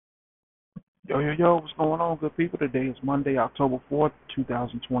Yo, what's going on, good people? Today is Monday, October 4th,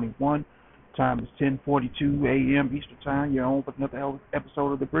 2021. Time is 10:42 a.m. Eastern Time. You're on with another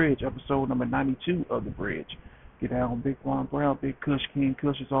episode of The Bridge, episode number 92 of The Bridge. Get down, Big Juan Brown, Big Kush, King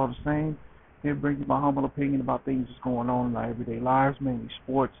Kush is all the same. Here bring you my humble opinion about things that's going on in our everyday lives, mainly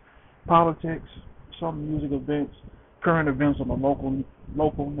sports, politics, some music events, current events on the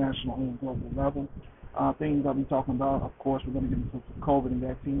local, national, and global level. Things I'll be talking about. Of course, we're going to get into some COVID and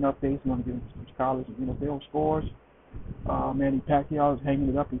vaccine updates. We're going to get into some college and NFL scores. Manny Pacquiao is hanging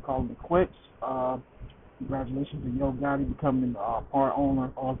it up and calling it quits. Congratulations to Yo Gotti becoming part owner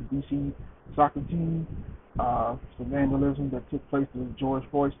of the DC soccer team. Some vandalism that took place to the George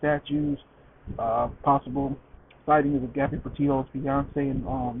Floyd statues. Possible sighting of Gabby Petito's fiance in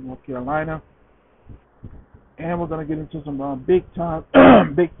North Carolina. And we're going to get into some big time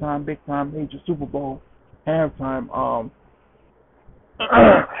major Super Bowl halftime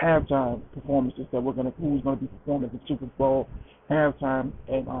halftime performances that who's going to be performing at the Super Bowl halftime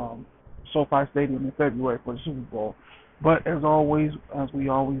at SoFi Stadium in February for the Super Bowl. But as always, as we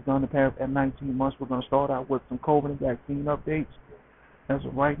always done the past 19 months, we're going to start out with some COVID and vaccine updates. As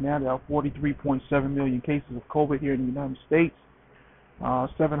of right now, there are 43.7 million cases of COVID here in the United States.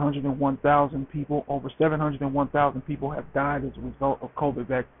 701,000 people, over 701,000 people have died as a result of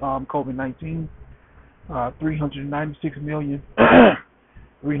COVID-19. 396 million,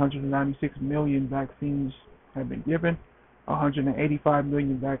 396 million vaccines have been given. 185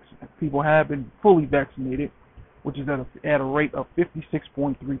 million people have been fully vaccinated, which is at a rate of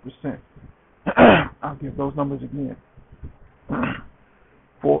 56.3%. I'll give those numbers again.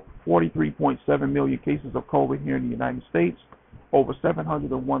 43.7 million cases of COVID here in the United States. Over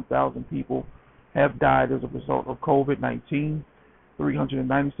 701,000 people have died as a result of COVID-19.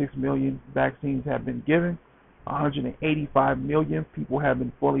 396 million vaccines have been given. 185 million people have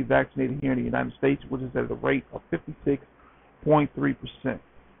been fully vaccinated here in the United States, which is at a rate of 56.3%.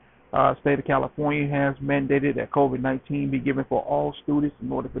 State of California has mandated that COVID-19 be given for all students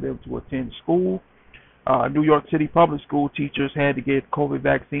in order for them to attend school. New York City public school teachers had to get COVID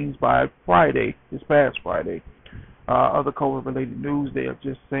vaccines by Friday, this past Friday. Other COVID-related news, they are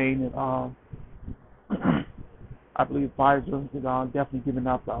just saying that I believe Pfizer is definitely giving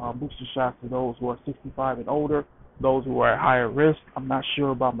out the booster shots to those who are 65 and older, those who are at higher risk. I'm not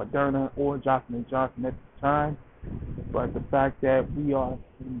sure about Moderna or Johnson & Johnson at the time, but the fact that we are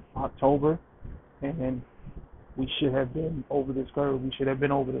in October and we should have been over this curve, we should have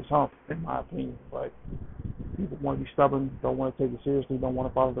been over this hump, in my opinion. But people want to be stubborn, don't want to take it seriously, don't want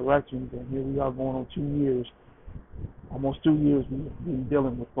to follow directions, and here we are going on 2 years. Almost 2 years we've been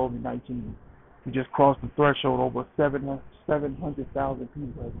dealing with COVID-19. We just crossed the threshold. Over 700,000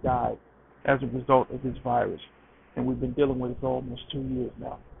 people have died as a result of this virus. And we've been dealing with it for almost 2 years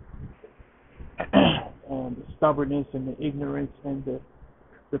now. And the stubbornness and the ignorance and the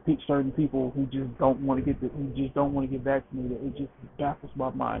certain people who just don't want to get vaccinated, it just baffles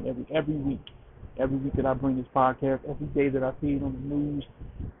my mind every week. Every week that I bring this podcast, every day that I see it on the news,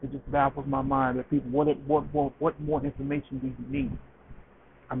 it just baffles my mind that people, what more information do you need?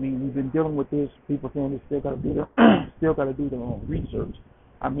 I mean, we've been dealing with this. People saying they still got to do their own research.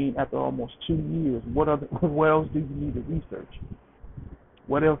 I mean, after almost 2 years, what else do you need to research?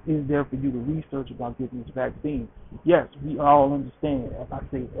 What else is there for you to research about getting this vaccine? Yes, we all understand, as I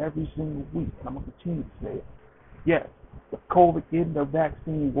say every single week, and I'm going to continue to say it. Yes, the COVID in the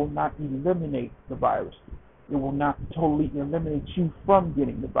vaccine will not eliminate the virus. It will not totally eliminate you from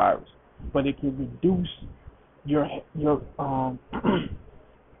getting the virus, but it can reduce your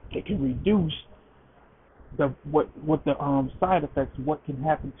it can reduce the side effects, what can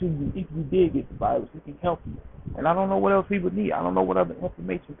happen to you if you did get the virus. It can help you. And I don't know what else people need. I don't know what other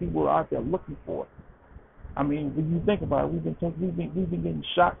information people are out there looking for. I mean, when you think about it, we've been getting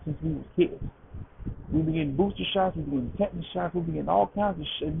shots since we were kids. We've been getting booster shots, we've been getting tetanus shots, we've been getting all kinds of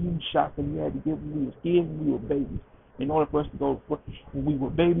immune shots that we had to get when we were kids and we were babies. In order for us to go, when we were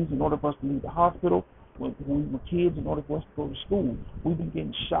babies, in order for us to leave the hospital, when we were kids, in order for us to go to school, we've been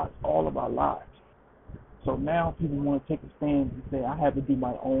getting shots all of our lives. So now people want to take a stand and say, I have to do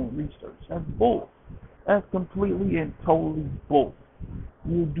my own research. That's bull. That's completely and totally bull.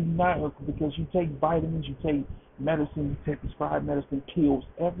 You do not, because you take vitamins, you take medicine, you take prescribed medicine, pills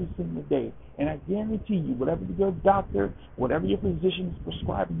every single day. And I guarantee you, whatever your doctor, whatever your physician is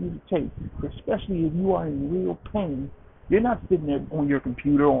prescribing you to take, especially if you are in real pain, you're not sitting there on your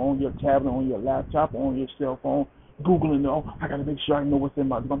computer or on your tablet or on your laptop or on your cell phone Googling, I got to make sure I know what's in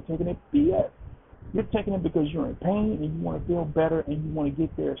my, I'm taking it BS. You're taking it because you're in pain and you want to feel better and you want to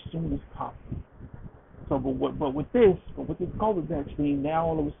get there as soon as possible. So, but with this COVID vaccine, now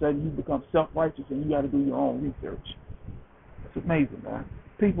all of a sudden you become self-righteous and you got to do your own research. It's amazing, man.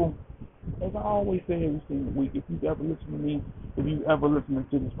 People, as I always say every single week, if you ever listen to me, if you ever listen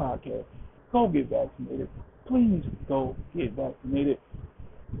to this podcast, go get vaccinated. Please go get vaccinated.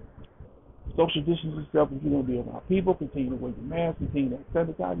 Social distance yourself if you're going to be around people. Continue to wear your mask. Continue to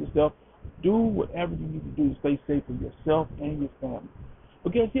sanitize yourself. Do whatever you need to do to stay safe for yourself and your family.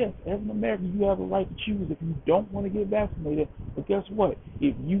 But guess, yes, as an American, you have a right to choose if you don't want to get vaccinated. But guess what?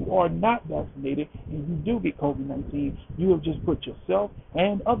 If you are not vaccinated and you do get COVID-19, you have just put yourself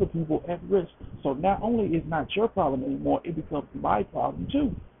and other people at risk. So not only is not your problem anymore, it becomes my problem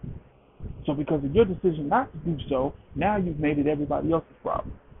too. So because of your decision not to do so, now you've made it everybody else's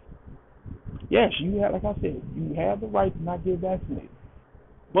problem. Yes, you have, like I said, you have the right to not get vaccinated.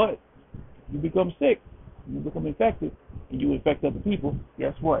 But you become sick, you become infected, and you infect other people.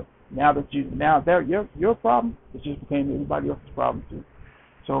 Guess what? Now that your problem, it just became everybody else's problem too.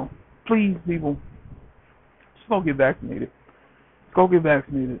 So please, people, just go get vaccinated. Go get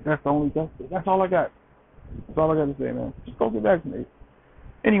vaccinated. That's all I got. That's all I got to say, man. Just go get vaccinated.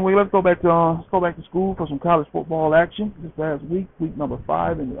 Anyway, let's go back to school for some college football action this last week number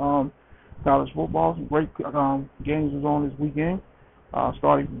 5 in college football. Some great games was on this weekend.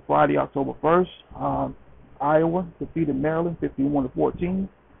 Starting from Friday, October 1st, Iowa defeated Maryland 51-14.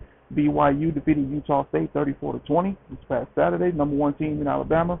 BYU defeated Utah State 34-20 this past Saturday. Number 1 team in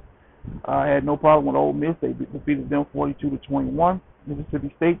Alabama had no problem with Ole Miss. They defeated them 42-21. Mississippi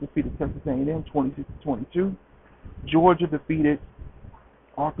State defeated Texas A&M 26-22. Georgia defeated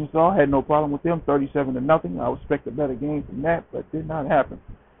Arkansas. Had no problem with them 37-0. I would expect a better game from that, but did not happen.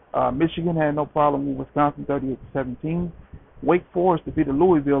 Michigan had no problem with Wisconsin 38-17. Wake Forest defeated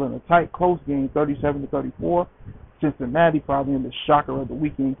Louisville in a tight, close game, 37-34. Cincinnati, probably in the shocker of the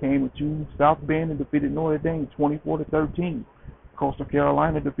weekend, came into South Bend and defeated Notre Dame 24-13. Coastal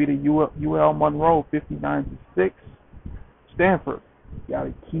Carolina defeated UL Monroe 59-6. Stanford got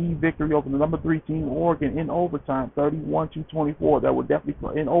a key victory over the number 3 team Oregon in overtime, 31-24. That would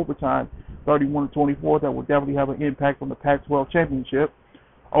definitely, in overtime, 31-24. That would definitely have an impact on the Pac-12 championship.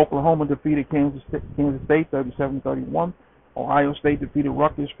 Oklahoma defeated Kansas State 37-31. Ohio State defeated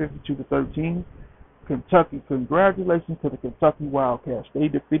Rutgers 52-13. Kentucky, congratulations to the Kentucky Wildcats. They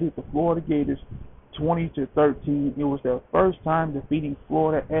defeated the Florida Gators 20-13. It was their first time defeating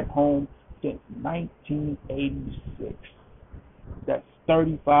Florida at home since 1986. That's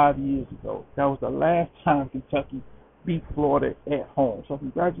 35 years ago. That was the last time Kentucky beat Florida at home. So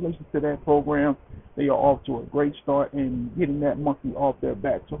congratulations to that program. They are off to a great start in getting that monkey off their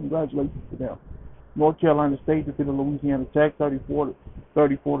back. So congratulations to them. North Carolina State defeated Louisiana Tech 34-27.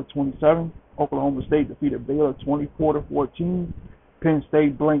 Oklahoma State defeated Baylor 24-14. Penn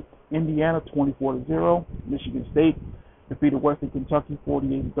State blanked Indiana 24-0. Michigan State defeated Western Kentucky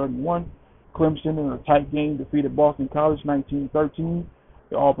 48-31. Clemson in a tight game defeated Boston College 19-13.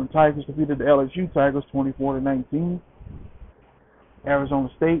 The Auburn Tigers defeated the LSU Tigers 24-19. Arizona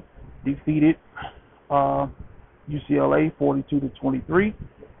State defeated UCLA 42-23.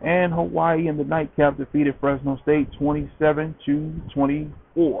 And Hawaii in the nightcap defeated Fresno State 27-24.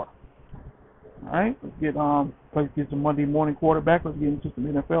 All right, let's get some Monday morning quarterback. Let's get into some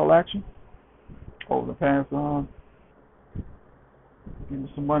NFL action over the past some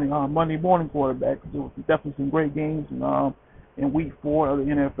Monday morning quarterback. There was definitely some great games in week 4 of the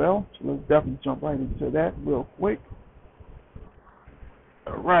NFL. So let's definitely jump right into that real quick.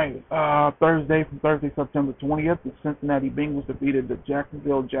 All right, Thursday, September 20th, the Cincinnati Bengals defeated the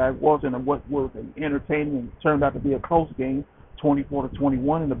Jacksonville Jaguars in what was an entertaining and turned out to be a close game,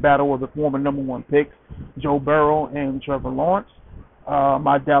 24-21, in the battle of the former number 1 picks, Joe Burrow and Trevor Lawrence.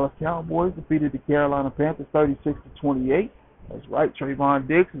 My Dallas Cowboys defeated the Carolina Panthers 36-28. That's right, Trayvon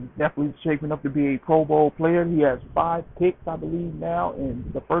Diggs is definitely shaping up to be a Pro Bowl player. He has 5 picks, I believe, now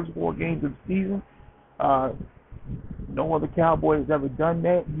in the first 4 games of the season. No other Cowboy has ever done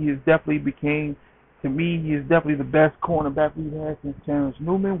that. He is definitely the best cornerback we've had since Terrence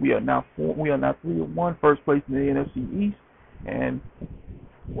Newman. We are now 3-1, first place in the NFC East, and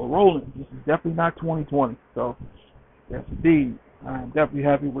we're rolling. This is definitely not 2020. So, yes, indeed, I'm definitely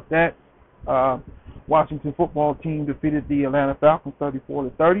happy with that. Washington football team defeated the Atlanta Falcons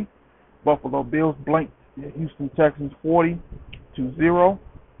 34-30. Buffalo Bills blanked the Houston Texans 40-0.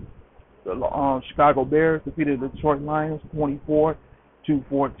 The Chicago Bears defeated the Detroit Lions 24-14.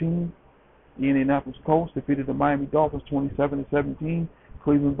 The Indianapolis Colts defeated the Miami Dolphins 27-17.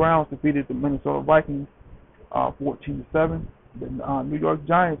 Cleveland Browns defeated the Minnesota Vikings 14-7. The New York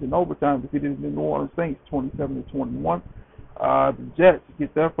Giants in overtime defeated the New Orleans Saints 27-21. The Jets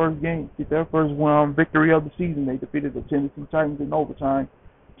get their first victory of the season. They defeated the Tennessee Titans in overtime,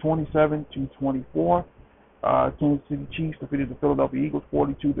 27-24. Kansas City Chiefs defeated the Philadelphia Eagles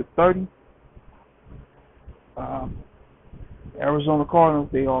 42-30. Arizona Cardinals,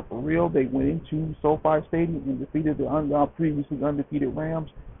 they are for real. They went into SoFi Stadium and defeated the previously undefeated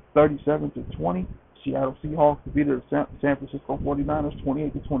Rams 37-20. Seattle Seahawks defeated the San Francisco 49ers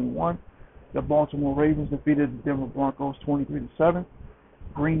 28-21. The Baltimore Ravens defeated the Denver Broncos 23-7.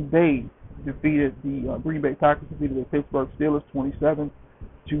 Green Bay Packers defeated the Pittsburgh Steelers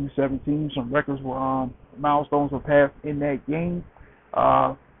 27-17. Some records were milestones were passed in that game.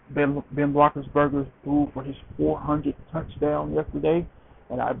 Ben Roethlisberger threw for his 400th touchdown yesterday,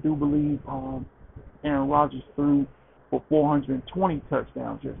 and I do believe Aaron Rodgers threw for 420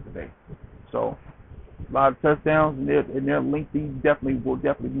 touchdowns yesterday. So a lot of touchdowns, and they're lengthy. Will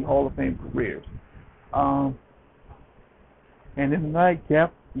definitely be Hall of Fame careers. And in the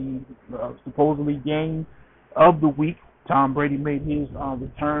nightcap, the supposedly game of the week, Tom Brady made his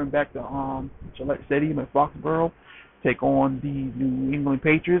return back to Gillette Stadium at Foxborough, take on the New England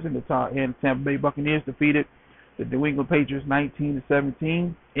Patriots, and the Tampa Bay Buccaneers defeated the New England Patriots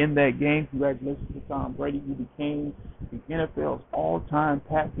 19-17 in that game. Congratulations to Tom Brady, who became the NFL's all-time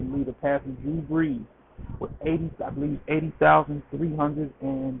passing leader, passing Drew Brees with 80,300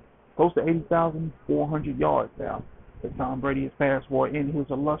 and close to 80,400 yards now that Tom Brady has passed for in his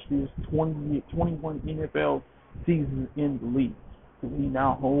illustrious 21 NFL seasons in the league. He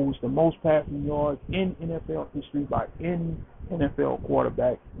now holds the most passing yards in NFL history by any NFL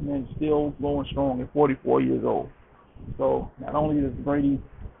quarterback, and then still going strong at 44 years old. So not only does Brady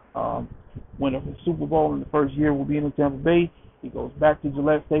win a Super Bowl in the first year will be in Tampa Bay, he goes back to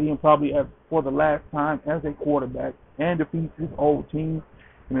Gillette Stadium probably for the last time as a quarterback and defeats his old team.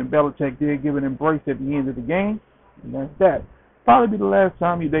 And then Belichick did give an embrace at the end of the game, and that's that. Probably be the last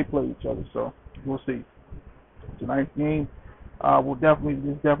time they play each other, so we'll see. Tonight's game it's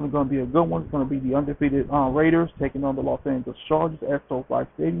definitely going to be a good one. It's going to be the undefeated Raiders taking on the Los Angeles Chargers at SoFi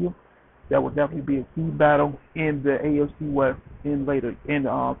Stadium. That will definitely be a key battle in the AFC West in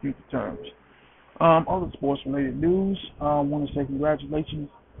future terms. Other sports-related news. I want to say congratulations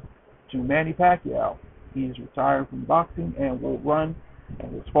to Manny Pacquiao. He is retired from boxing and will run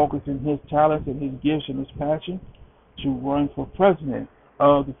and is focusing his talents and his gifts and his passion to run for president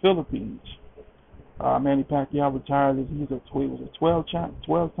of the Philippines. Manny Pacquiao retired as he was a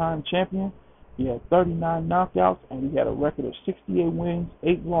 12-time champion. He had 39 knockouts, and he had a record of 68 wins,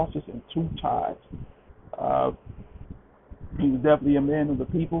 8 losses, and 2 ties. He was definitely a man of the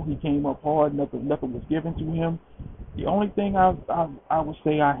people. He came up hard. Nothing was given to him. The only thing I would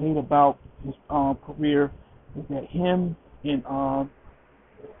say I hate about his career is that him and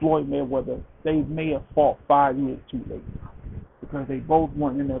Floyd Mayweather, they may have fought 5 years too late, because they both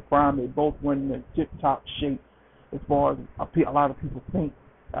weren't in their prime. They both weren't in their tip-top shape as far as a lot of people think.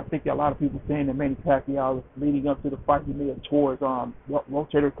 I think a lot of people saying that Manny Pacquiao, leading up to the fight, he may have tore his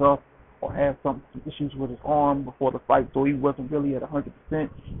rotator cuff or had some issues with his arm before the fight, so he wasn't really at 100%,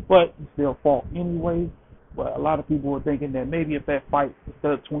 but he still fought anyway. But a lot of people were thinking that maybe if that fight,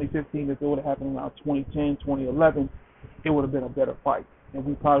 instead of 2015, if it would have happened around 2010, 2011, it would have been a better fight, and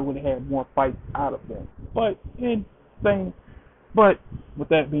we probably would have had more fights out of them. But with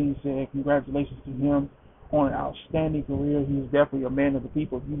that being said, congratulations to him on an outstanding career. He is definitely a man of the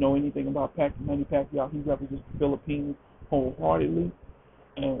people. If you know anything about Manny Pacquiao, he represents the Philippines wholeheartedly,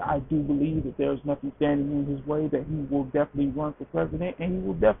 and I do believe that there's nothing standing in his way, that he will definitely run for president, and he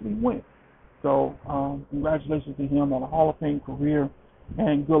will definitely win. So congratulations to him on a Hall of Fame career,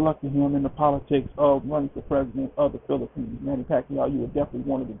 and good luck to him in the politics of running for president of the Philippines. Manny Pacquiao, you are definitely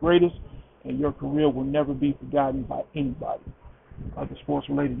one of the greatest, and your career will never be forgotten by anybody. Other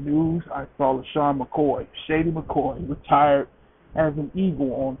sports-related news, I saw LaShawn McCoy, Shady McCoy, retired as an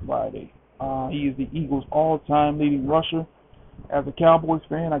Eagle on Friday. He is the Eagles' all-time leading rusher. As a Cowboys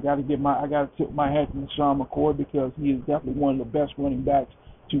fan, I got to tip my hat to LaShawn McCoy, because he is definitely one of the best running backs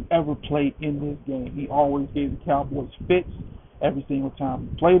to ever play in this game. He always gave the Cowboys fits every single time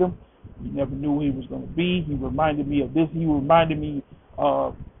he played them. You never knew who he was going to be. He reminded me of this. He reminded me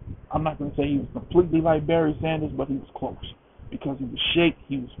of, I'm not going to say he was completely like Barry Sanders, but he was close, because he was shake,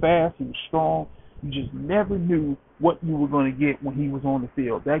 he was fast, he was strong. You just never knew what you were going to get when he was on the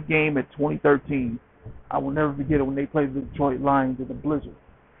field. That game at 2013, I will never forget it, when they played the Detroit Lions in the blizzard.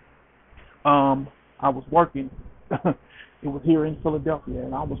 I was working. It was here in Philadelphia,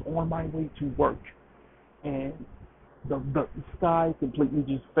 and I was on my way to work, and the sky completely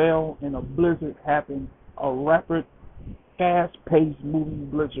just fell, and a blizzard happened, a rapid, fast-paced moving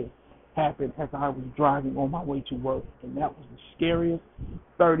blizzard happened as I was driving on my way to work, and that was the scariest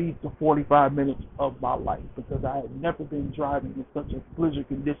 30 to 45 minutes of my life because I had never been driving in such a blizzard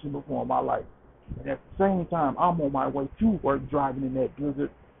condition before in my life. And at the same time, I'm on my way to work driving in that blizzard.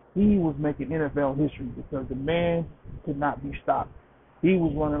 He was making NFL history because the man could not be stopped. He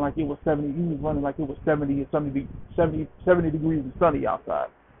was running like it was 70. He was running like it was 70 and 70 degrees and sunny outside,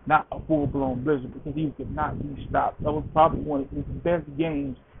 not a full-blown blizzard because he could not be stopped. That was probably one of his best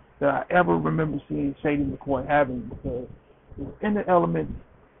games that I ever remember seeing Shady McCoy having because it was in the elements.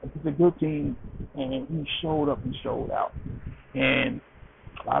 It's a good team, and he showed up and showed out. And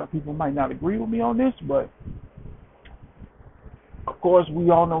a lot of people might not agree with me on this, but of course, we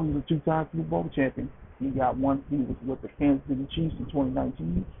all know he's a two-time Super Bowl champion. He got one. He was with the Kansas City Chiefs in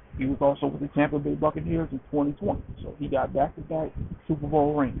 2019. He was also with the Tampa Bay Buccaneers in 2020. So he got back-to-back Super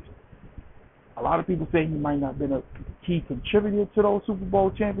Bowl rings. A lot of people say he might not have been a key contributor to those Super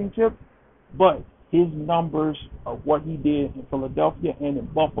Bowl championships, but his numbers of what he did in Philadelphia and in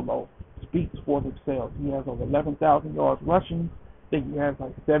Buffalo speaks for themselves. He has over 11,000 yards rushing. I think he has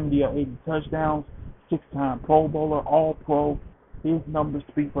like 70 or 80 touchdowns, six-time Pro Bowler, All-Pro. His numbers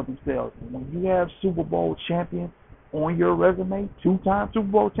speak for themselves. And when you have Super Bowl champion on your resume, two-time Super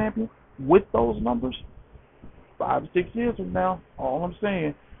Bowl champion, with those numbers, 5 or 6 years from now, all I'm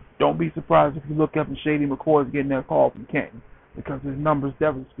saying, don't be surprised if you look up and Shady McCoy is getting that call from Canton because his numbers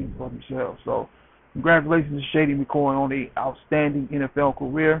definitely speak for themselves. So congratulations to Shady McCoy on an outstanding NFL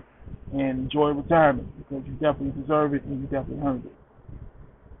career and enjoy retirement because you definitely deserve it and you definitely earned it.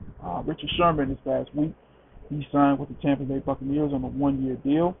 Richard Sherman this past week, he signed with the Tampa Bay Buccaneers on a one-year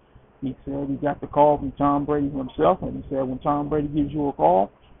deal. He said he got the call from Tom Brady himself, and he said when Tom Brady gives you a call,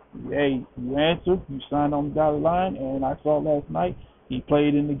 hey, you answer, you signed on the dotted line, and I saw last night he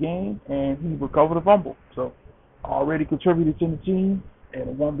played in the game, and he recovered a fumble. So already contributed to the team, and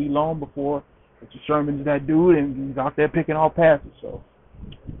it won't be long before Richard Sherman is that dude, and he's out there picking off passes. So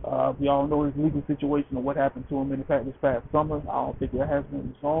we all know his legal situation and what happened to him in this past summer. I don't think that has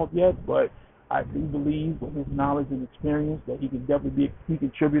been resolved yet, but I do believe with his knowledge and experience that he can definitely be a key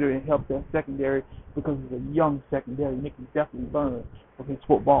contributor and help that secondary because it's a young secondary and he can definitely learn from his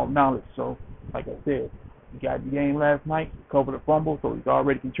football knowledge. So, like I said, he got the game last night, covered a fumble, so he's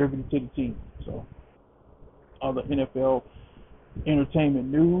already contributed to the team. So, other NFL entertainment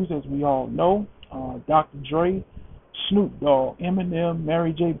news, as we all know, Dr. Dre, Snoop Dogg, Eminem,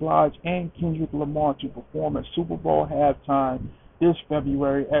 Mary J. Blige, and Kendrick Lamar to perform at Super Bowl halftime this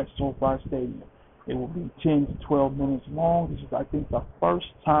February at SoFi Stadium. It will be 10 to 12 minutes long. This is, I think, the first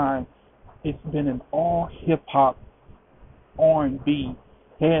time it's been an all hip-hop R&B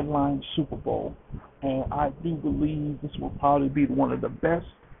headline Super Bowl. And I do believe this will probably be one of the best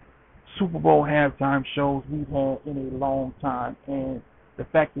Super Bowl halftime shows we've had in a long time. And the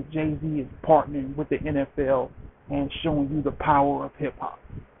fact that Jay-Z is partnering with the NFL and showing you the power of hip-hop.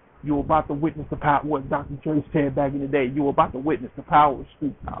 You're about to witness the power, what Dr. Dre said back in the day. You're about to witness the power of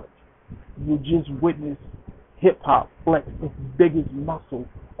street knowledge. You just witnessed hip-hop flex its biggest muscle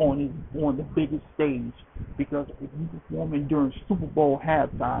on the biggest stage. Because if you performing during Super Bowl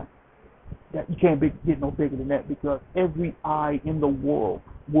halftime, that you can't get no bigger than that because every eye in the world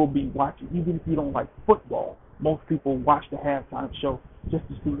will be watching. Even if you don't like football, most people watch the halftime show just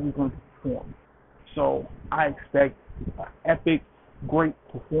to see who's going to perform. So I expect an epic, great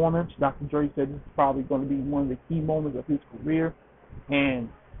performance. Dr. Dre said this is probably going to be one of the key moments of his career. And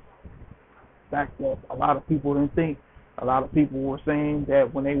the fact that a lot of people didn't think, a lot of people were saying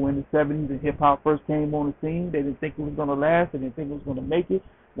that when they were in the 70s and hip-hop first came on the scene, they didn't think it was going to last, they didn't think it was going to make it.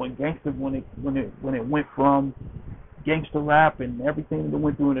 When it went from gangster rap and everything that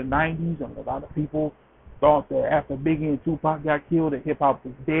went through in the 90s, and a lot of people thought that after Biggie and Tupac got killed that hip-hop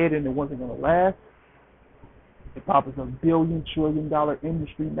was dead and it wasn't going to last. Hip-hop is a billion-trillion-dollar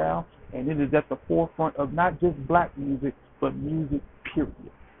industry now, and it is at the forefront of not just black music, but music, period.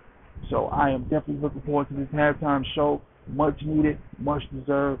 So I am definitely looking forward to this halftime show. Much needed, much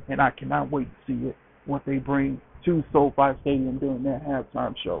deserved, and I cannot wait to see it, what they bring to SoFi Stadium during that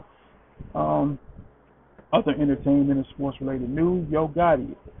halftime show. Other entertainment and sports-related news, Yo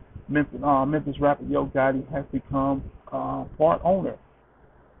Gotti. Memphis rapper Yo Gotti has become part owner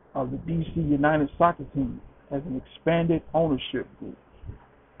of the DC United soccer team as an expanded ownership group.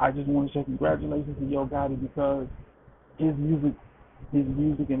 I just want to say congratulations to Yo Gotti because his music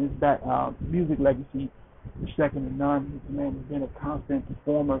and his music legacy is second to none. This man has been a constant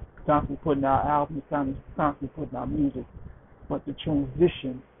performer, constantly putting out albums, constantly putting out music. But to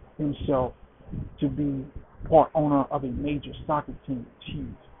transition himself to be part owner of a major soccer team, geez,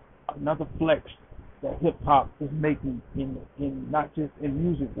 another flex that hip hop is making in not just in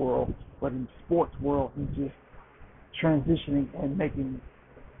music world, but in sports world, and just transitioning and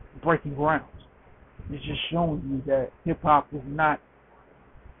breaking grounds. It's just showing you that hip hop is not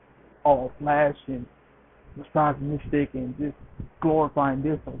all flash and misogynistic and just glorifying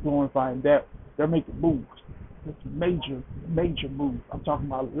this or glorifying that. They're making moves. It's major, major moves. I'm talking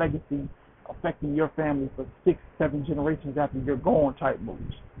about legacy affecting your family for 6, 7 generations after you're gone type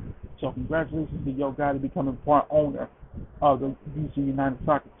moves. So congratulations to Yo Gotti becoming part owner of the DC United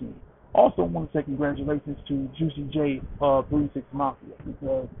Soccer team. Also want to say congratulations to Juicy J of 3 6 Mafia,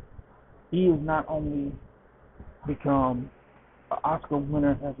 because he has not only become an Oscar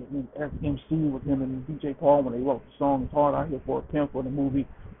winner as MC with him and DJ Paul when they wrote the song "It's Hard Out Here for a Pimp" for the movie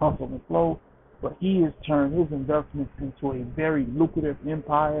Hustle and Flow, but he has turned his investments into a very lucrative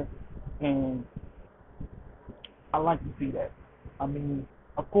empire, and I like to see that. I mean,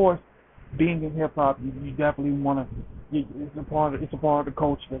 of course, being in hip hop, you definitely want to. It's a part of the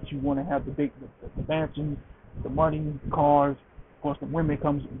culture that you want to have the mansions, the money, cars. Of course, the women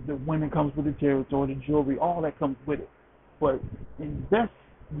comes with the territory, the jewelry, all that comes with it. But invest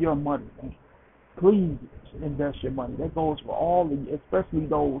your money, man. Please invest your money. That goes for all of you, especially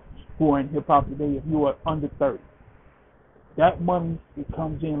those who are in hip hop today. If you are under 30, that money, it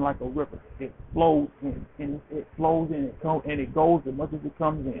comes in like a river. It flows in, and it flows in, and it goes as much as it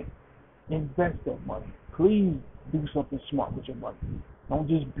comes in. Invest that money. Please do something smart with your money. Don't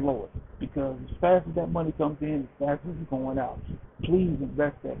just blow it, because as fast as that money comes in, as fast as it's going out. Please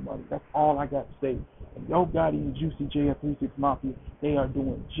invest that money. That's all I got to say. And Yo Gotti and Juicy J of 3 6 Mafia, they are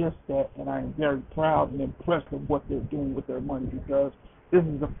doing just that, and I am very proud and impressed with what they're doing with their money, because this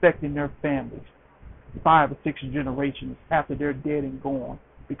is affecting their families 5 or 6 generations after they're dead and gone,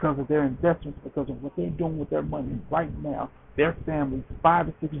 because of their investments, because of what they're doing with their money right now. Their families 5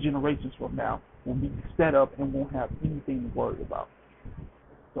 or 6 generations from now will be set up and won't have anything to worry about.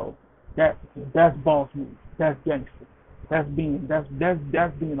 So that's boss move. That's gangster. That's being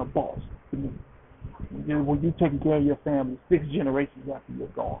a boss to me. When you're taking care of your family 6 generations after you're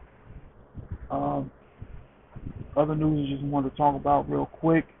gone. Other news I just wanted to talk about real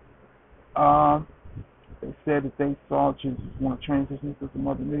quick. They said that they saw, just want to transition to some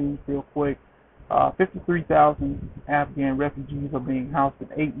other news real quick. 53,000 Afghan refugees are being housed at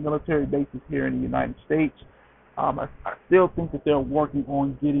 8 military bases here in the United States. I still think that they're working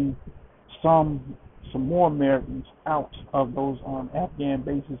on getting some more Americans out of those Afghan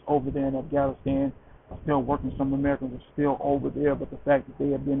bases over there in Afghanistan. Still working. Some Americans are still over there, but the fact that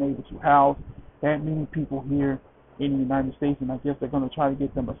they have been able to house that many people here in the United States, and I guess they're going to try to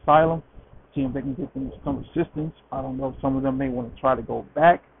get them asylum, see if they can get them some assistance. I don't know if some of them may want to try to go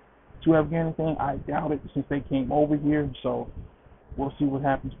back to Afghanistan. I doubt it, since they came over here, so we'll see what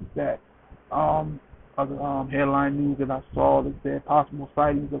happens with that. Other headline news that I saw that said possible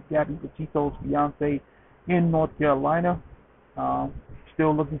sightings of Gabby Petito's fiance in North Carolina.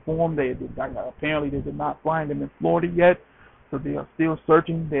 Still looking for him. Apparently they did not find him in Florida yet, so they are still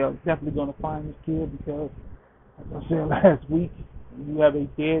searching. They are definitely going to find this kid, because, as I said last week, when you have a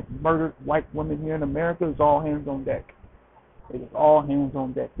dead, murdered white woman here in America, it's all hands on deck. It is all hands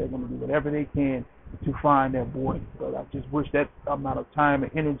on deck. They're going to do whatever they can to find that boy. But I just wish that amount of time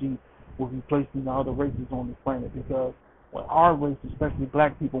and energy would be placed in the other races on this planet, because when our race, especially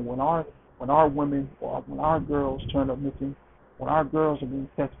black people, when our women or when our girls turn up missing, when our girls are being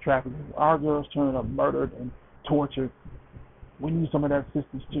sex trafficked, when our girls turn up murdered and tortured, we need some of that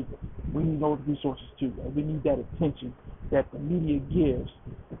assistance too. We need those resources too. We need that attention that the media gives,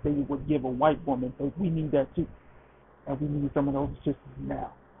 that they would give a white woman. But we need that too, and we need some of those assistance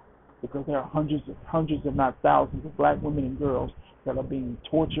now, because there are hundreds, if not thousands, of black women and girls that are being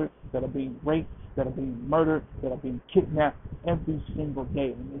tortured, that are being raped, that are being murdered, that are being kidnapped every single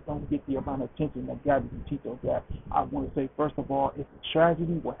day, and they don't get the amount of attention that Gabby Petito got. I want to say, first of all, it's a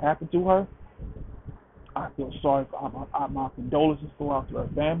tragedy what happened to her. I feel sorry for my condolences go out to her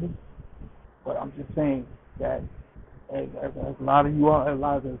family, but I'm just saying that as a lot of you are, as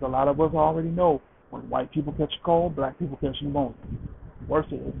a lot of us already know, when white people catch a cold, black people catch pneumonia. Worse,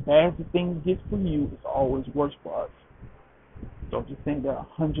 as bad as things get for you, it's always worse for us. So just think there are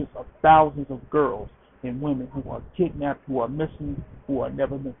hundreds of thousands of girls and women who are kidnapped, who are missing, who are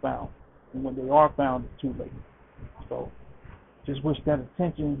never been found. And when they are found, it's too late. So just wish that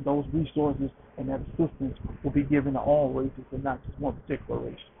attention, those resources, and that assistance will be given to all races and not just one particular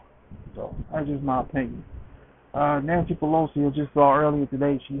race. So that's just my opinion. Nancy Pelosi, I just saw earlier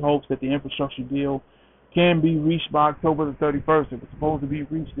today, she hopes that the infrastructure deal can be reached by October the 31st. It was supposed to be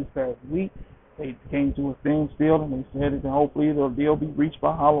reached this past week. They came to a standstill, and they said that hopefully the deal be reached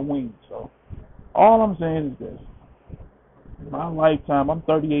by Halloween. So All I'm saying is this. In my lifetime, I'm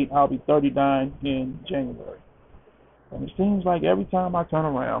 38, I'll be 39 in January. And it seems like every time I turn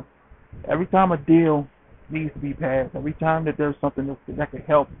around, every time a deal needs to be passed, every time that there's something that could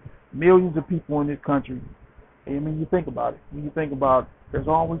help millions of people in this country, I mean, you think about it. When you think about it, there's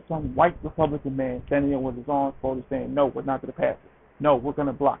always some white Republican man standing there with his arms folded saying, no, we're not going to pass it. No, we're going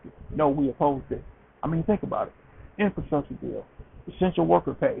to block it. No, we oppose this. I mean, think about it. Infrastructure bill, essential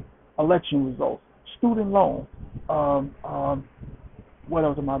worker pay, election results, student loans, um, um, what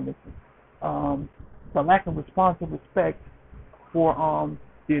else am I missing? Um, the lack of responsive respect for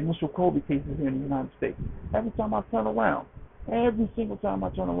the initial COVID cases here in the United States. Every time I turn around, every single time I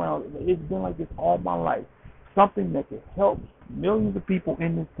turn around, it's been like this all my life. Something that could help millions of people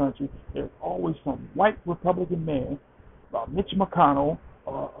in this country. There's always some white Republican man, Mitch McConnell,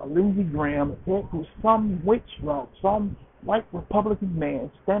 Lindsey Graham, who's some white Republican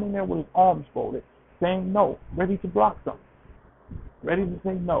man standing there with his arms folded, saying no, ready to block something, ready to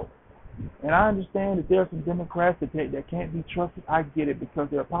say no. And I understand that there are some Democrats that can't be trusted. I get it because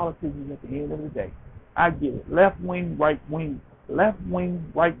they're politicians at the end of the day. I get it. Left wing, right wing, right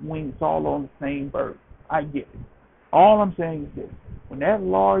wing, it's all on the same bird. I get it. All I'm saying is this. When that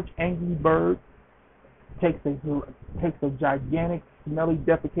large angry bird takes a gigantic smelly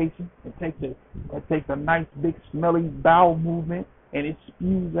defecation and takes a nice big smelly bowel movement and it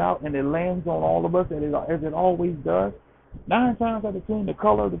spews out and it lands on all of us as it always does, 9 times out of 10 the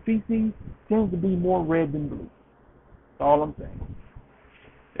color of the feces tends to be more red than blue. That's all I'm saying.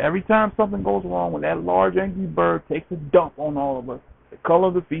 Every time something goes wrong, when that large angry bird takes a dump on all of us, the color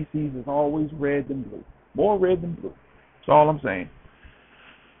of the feces is always red than blue. More red than blue. That's all I'm saying.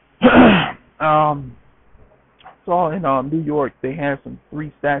 Saw in New York they had some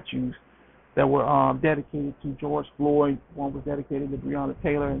 3 statues that were dedicated to George Floyd. One was dedicated to Breonna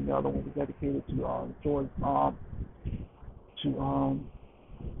Taylor, and the other one was dedicated to George to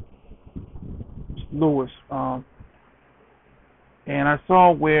Lewis. And I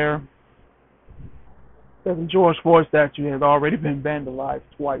saw where the George Floyd statue has already been vandalized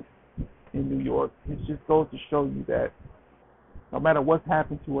twice in New York. It just goes to show you that no matter what's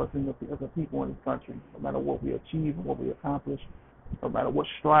happened to us as a people in this country, no matter what we achieve and what we accomplish, no matter what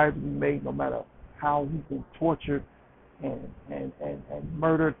strides we make, no matter how we've been tortured and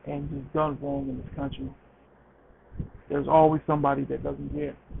murdered and just done wrong in this country, there's always somebody that doesn't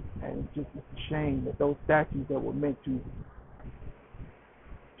care. And it's a shame that those statues that were meant to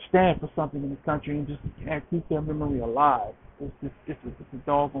stand for something in this country and just can't keep their memory alive. It's a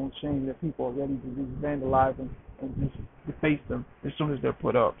doggone shame that people are ready to just vandalize them and just deface them as soon as they're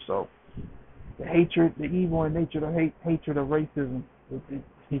put up. So the hatred, the evil in nature, the hatred of racism,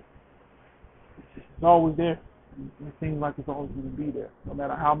 it's always there. It seems like it's always going to be there. No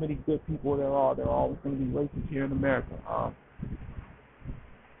matter how many good people there are always going to be racists here in America.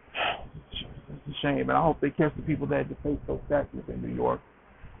 It's a shame, and I hope they catch the people that deface those statues in New York.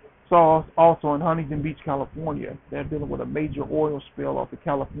 So also in Huntington Beach, California, they're dealing with a major oil spill off of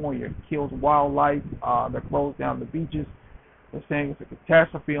California. It kills wildlife. They're closed down the beaches. They're saying it's a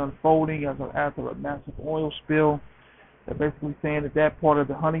catastrophe unfolding after a massive oil spill. They're basically saying that part of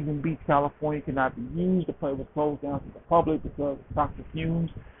the Huntington Beach, California, cannot be used. The place was closed down to the public because of toxic fumes.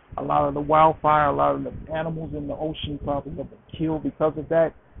 A lot of the wildfire, a lot of the animals in the ocean probably have been killed because of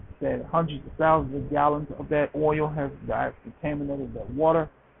that. That hundreds of thousands of gallons of that oil has contaminated the water.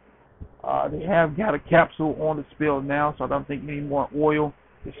 They have got a capsule on the spill now, so I don't think any more oil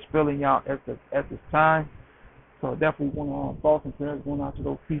is spilling out at this time. So definitely want thoughts and prayers going out to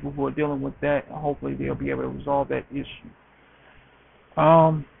those people who are dealing with that, and hopefully they'll be able to resolve that issue.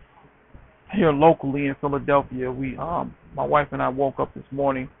 Here locally in Philadelphia, my wife and I woke up this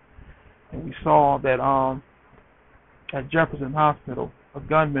morning and we saw that at Jefferson Hospital, a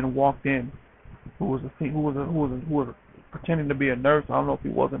gunman walked in who was pretending to be a nurse. I don't know if he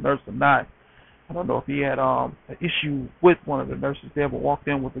was a nurse or not. I don't know if he had an issue with one of the nurses there, but walked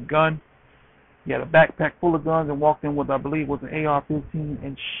in with a gun. He had a backpack full of guns and walked in with, I believe, was an AR-15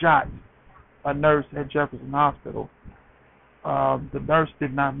 and shot a nurse at Jefferson Hospital. The nurse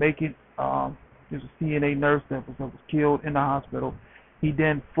did not make it. There's a CNA nurse that was killed in the hospital. He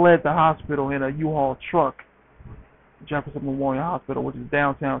then fled the hospital in a U-Haul truck, Jefferson Memorial Hospital, which is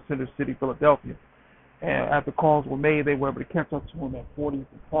downtown Center City, Philadelphia. And after calls were made, they were able to catch up to him at 40th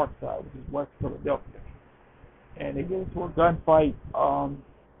and Parkside, which is West Philadelphia. And they get into a gunfight.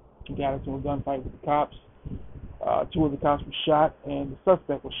 He got into a gunfight with the cops. 2 of the cops were shot, and the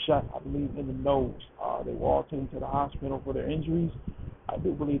suspect was shot, I believe, in the nose. They were all taken to the hospital for their injuries. I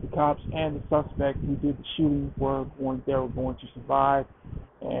do believe the cops and the suspect who did the shooting were going to survive.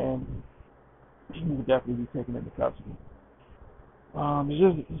 And he will definitely be taken into custody.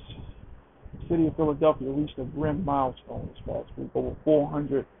 The city of Philadelphia reached a grim milestone this past week. Over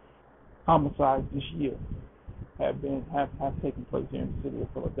 400 homicides this year have taken place here in the city of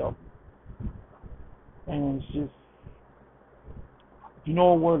Philadelphia, and it's just, if you know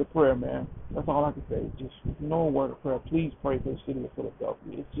a word of prayer, man, that's all I can say. Just, if you know a word of prayer, please pray for the city of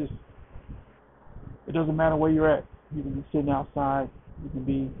Philadelphia. It's just, it doesn't matter where you're at. You can be sitting outside, you can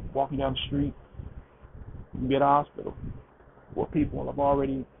be walking down the street, you can be at a hospital where people have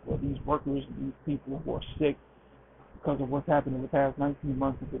already, where these workers, these people who are sick because of what's happened in the past 19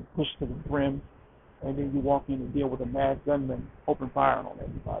 months have been pushed to the brim, and then you walk in and deal with a mad gunman open fire on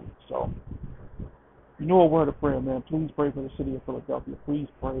everybody. So, you know a word of prayer, man. Please pray for the city of Philadelphia. Please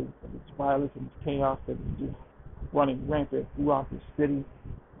pray for this violence and this chaos that is just running rampant throughout the city.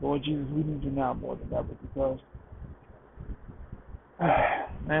 Lord Jesus, we need you now more than ever because,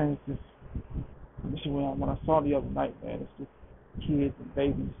 man, it's just, when I saw the other night, man, it's just kids and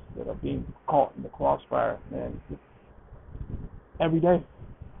babies that are being caught in the crossfire, man. It's just every day,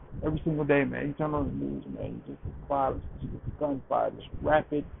 every single day, man. You turn on the news, man, you just violence, just gunfire, just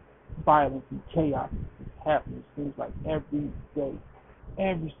rapid violence and chaos is happening. It seems like every day,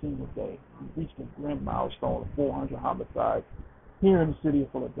 every single day, we reached a grim milestone of 400 homicides here in the city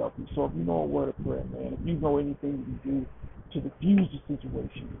of Philadelphia. So if you know a word of prayer, man, if you know anything you can do to diffuse the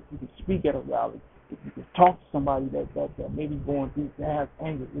situation, if you can speak at a rally, if you can talk to somebody that may be going through, that has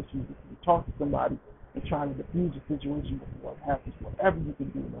anger issues, if you can talk to somebody and try to diffuse the situation before it happens, whatever you can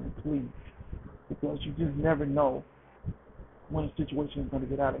do, man, please. Because you just never know when a situation is going to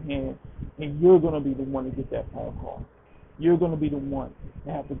get out of hand, and you're going to be the one to get that phone call. You're going to be the one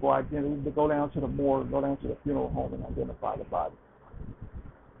to have to go down to the morgue, go down to the funeral home and identify the body.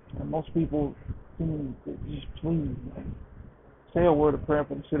 And most people seem to just please, man, say a word of prayer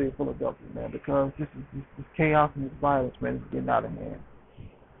for the city of Philadelphia, man, because this chaos and this violence, man, is getting out of hand.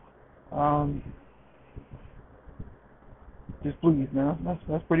 Just please, man,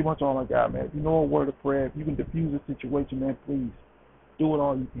 that's pretty much all I got, man. If you know a word of prayer, if you can diffuse a situation, man, please do it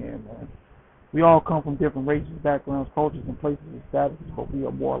all you can, man. We all come from different races, backgrounds, cultures, and places and statuses, but we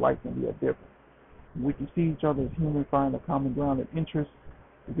are more alike than we are different. We can see each other as human, find a common ground and interests,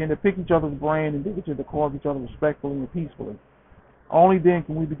 begin to pick each other's brain and dig into the core of each other respectfully and peacefully. Only then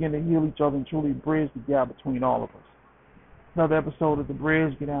can we begin to heal each other and truly bridge the gap between all of us. Another episode of The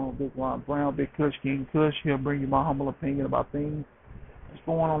Bridge. Get down with Big Ron Brown, Big Kush, King Kush. He'll bring you my humble opinion about things that's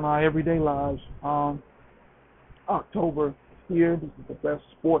going on in our everyday lives. October here. This is the best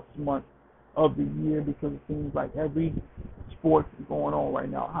sports month of the year because it seems like every sport is going on right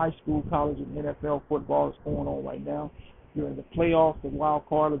now. High school, college, and NFL football is going on right now. You're in the playoffs. The wild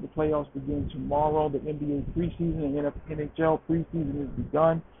card of the playoffs begin tomorrow. The NBA preseason and NHL preseason has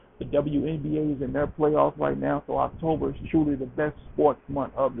begun. The WNBA is in their playoffs right now. So October is truly the best sports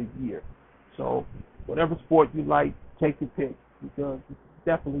month of the year. So whatever sport you like, take your pick because it's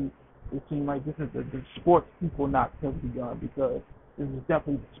definitely, it seems like this is the sports equinox has begun because this is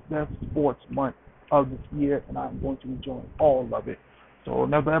definitely the best sports month of this year, and I'm going to enjoy all of it. So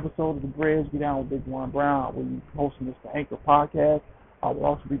another episode of The Bridge. Get down with Big Juan Brown. I will be posting this to Anchor Podcast. I will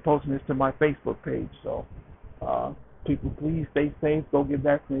also be posting this to my Facebook page. So people, please stay safe. Go get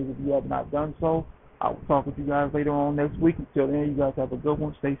vaccinated if you have not done so. I will talk with you guys later on next week. Until then, you guys have a good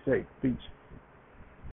one. Stay safe. Peace.